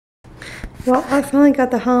Well, I finally got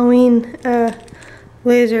the Halloween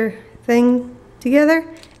laser thing together,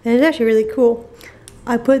 and it's actually really cool.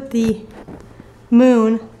 I put the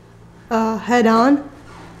moon head on,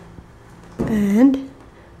 and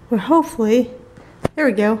we're hopefully, there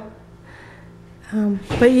we go.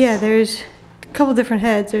 But yeah, there's a couple different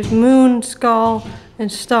heads. There's moon, skull,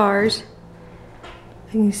 and stars.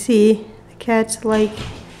 You can see the cats like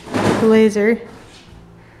the laser.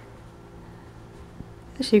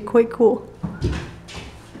 Actually quite cool.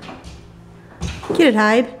 Get it,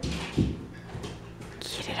 Hyde.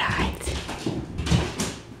 Get it, Hyde.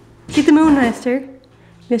 Get the moon, Mister.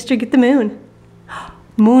 Mister, get the moon.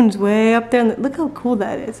 Moon's way up there. Look how cool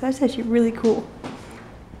that is. That's actually really cool.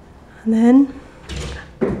 And then,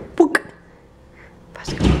 book.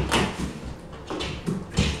 Let's go.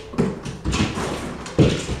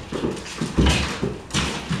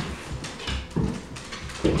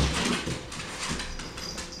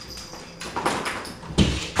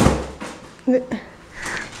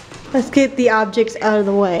 Let's get the objects out of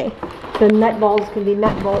the way. The nut balls can be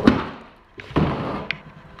nut balls. There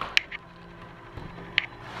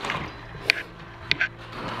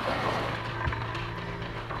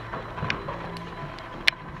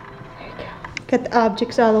you go. Get the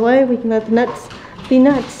objects out of the way. We can let the nuts be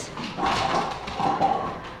nuts.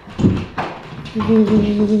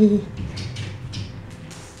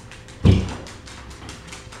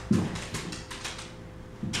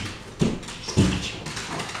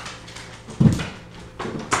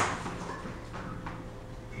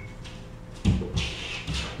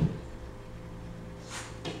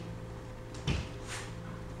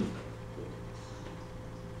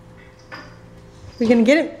 We're gonna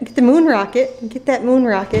get it. Get the moon rocket. Get that moon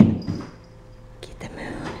rocket. Get the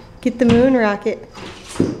moon. Get the moon rocket.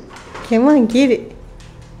 Come on, get it.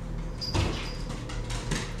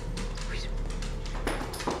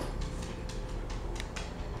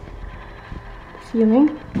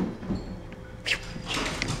 Ceiling.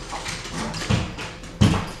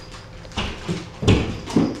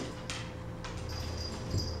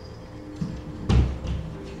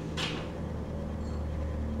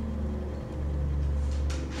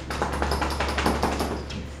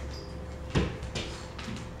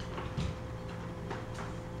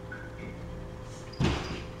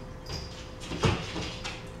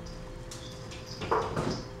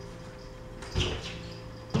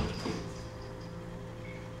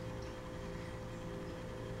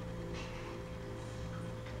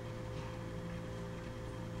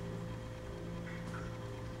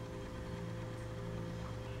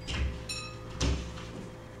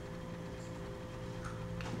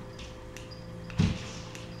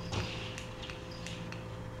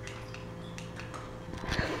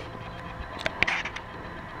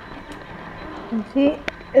 And see,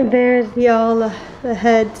 there's the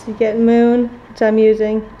heads. You get moon, which I'm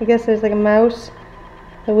using. I guess there's like a mouse,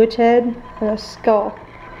 a witch head, and a skull.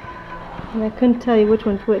 And I couldn't tell you which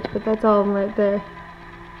one's which, but that's all of them right there.